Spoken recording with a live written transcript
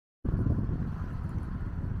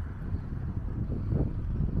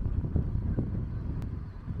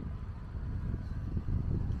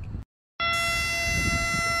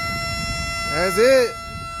That's it.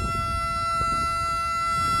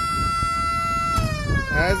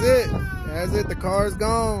 That's it. That's it. The car's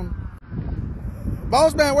gone.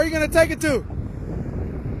 Boss man, where you gonna take it to?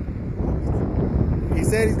 He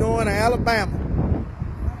said he's going to Alabama.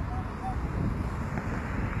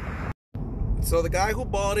 So the guy who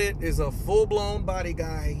bought it is a full-blown body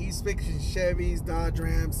guy. He's fixing Chevys, Dodge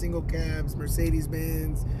Rams, single cabs,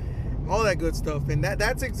 Mercedes-Benz, all that good stuff. And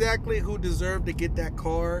that's exactly who deserved to get that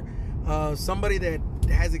car. Somebody that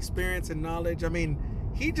has experience and knowledge. I mean,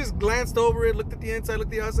 he just glanced over it, looked at the inside,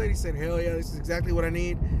 looked at the outside. He said, hell yeah, this is exactly what I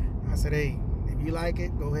need. I said, hey, if you like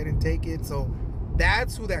it, go ahead and take it. So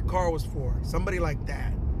that's who that car was for. Somebody like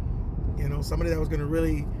that. You know, somebody that was going to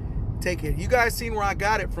really take it. You guys seen where I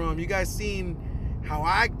got it from. You guys seen how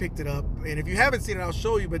I picked it up. And if you haven't seen it, I'll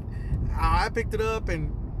show you. But how I picked it up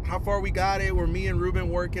and how far we got it, were me and Ruben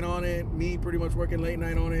working on it, me pretty much working late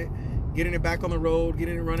night on it, getting it back on the road,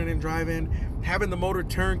 getting it running and driving, having the motor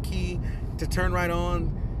turnkey to turn right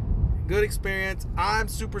on. Good experience. I'm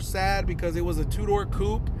super sad because it was a two-door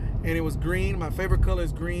coupe and it was green. My favorite color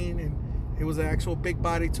is green, and it was an actual big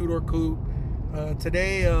body two-door coupe.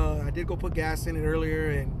 Today I did go put gas in it earlier,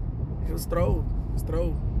 and it was throwed.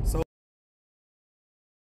 So